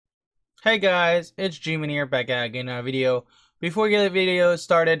Hey guys, it's G-Man here, back at again in a video. Before we get the video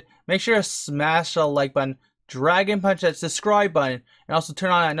started, make sure to smash the like button, dragon punch that subscribe button, and also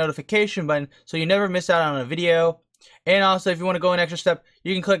turn on that notification button so you never miss out on a video. And also, if you want to go an extra step,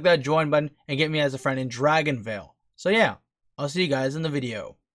 you can click that join button and get me as a friend in Dragonvale. So yeah, I'll see you guys in the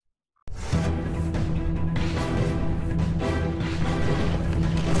video.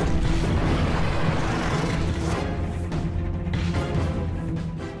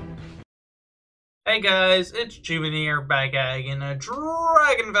 Hey guys, it's G-Man here, back at again a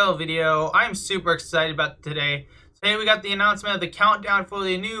Dragonvale video. I'm super excited about today. Today we got the announcement of the countdown for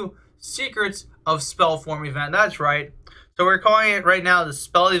the new Secrets of Spellform event. That's right. So we're calling it right now the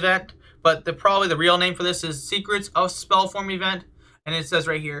Spell event, but probably the real name for this is Secrets of Spellform event. And it says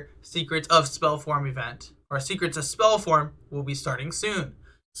right here, Secrets of Spellform event. Or Secrets of Spellform will be starting soon.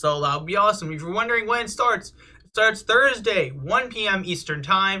 So that'll be awesome. If you're wondering when it starts Thursday, 1 p.m. Eastern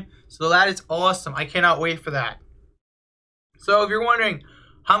Time. So that is awesome. I cannot wait for that. So if you're wondering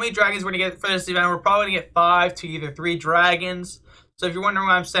how many dragons we're going to get for this event, we're probably going to get 5 to either 3 dragons. So if you're wondering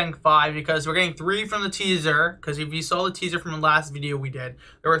why I'm saying 5, because we're getting 3 from the teaser. Because if you saw the teaser from the last video we did,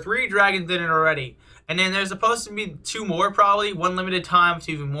 there were 3 dragons in it already. And then there's supposed to be 2 more probably, 1 limited time,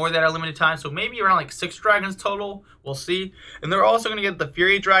 2 even more that are limited time. So maybe around like 6 dragons total. We'll see. And they're also going to get the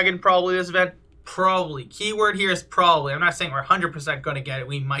Fury Dragon probably this event. Probably. Keyword here is probably. I'm not saying we're 100% going to get it.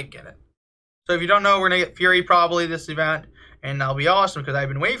 We might get it. So if you don't know, we're going to get Fury probably this event. And that'll be awesome because I've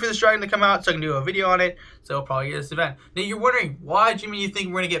been waiting for this dragon to come out so I can do a video on it. So I'll probably get this event. Now you're wondering, why, Jimmy, you think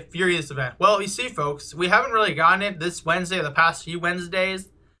we're going to get Fury this event? Well, you see, folks, we haven't really gotten it this Wednesday or the past few Wednesdays.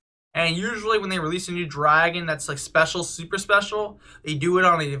 And usually when they release a new dragon that's like special, super special, they do it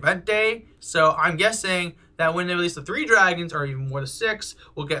on the event day. So I'm guessing that when they release the 3 dragons, or even more to 6,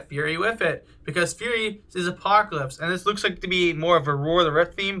 we'll get Fury with it. Because Fury is Apocalypse. And this looks like to be more of a Roar of the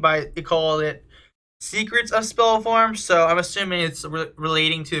Rift theme, but they call it Secrets of Spellform. So I'm assuming it's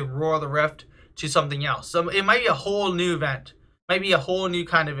relating to Roar of the Rift to something else. So it might be a whole new event. Might be a whole new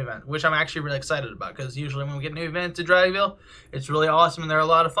kind of event, which I'm actually really excited about, because usually when we get new events to Dragonvale, it's really awesome and they're a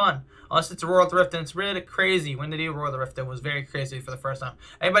lot of fun. Unless it's a Roar of the Rift, and it's really crazy. When they do Roar of the Rift, it was very crazy for the first time.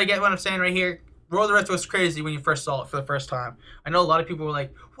 Anybody get what I'm saying right here? Roar of the Rift was crazy when you first saw it for the first time. I know a lot of people were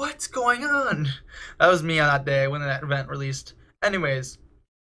like, what's going on? That was me on that day when that event released. Anyways.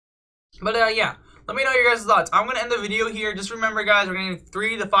 But yeah, let me know your guys' thoughts. I'm going to end the video here. Just remember, guys, we're getting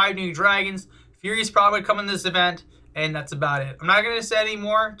 3 to 5 new dragons. Fury's probably coming to this event. And that's about it. I'm not going to say any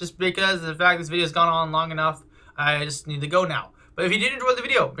more just because of the fact this video has gone on long enough. I just need to go now. But if you did enjoy the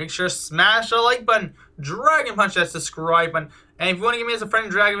video, make sure to smash the like button, dragon punch that subscribe button. And if you want to get me as a friend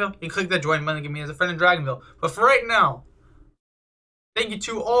in Dragonvale, you can click that join button and get me as a friend in Dragonvale. But for right now, thank you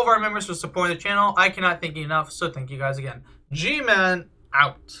to all of our members for supporting the channel. I cannot thank you enough, so thank you guys again. G-Man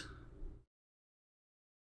out.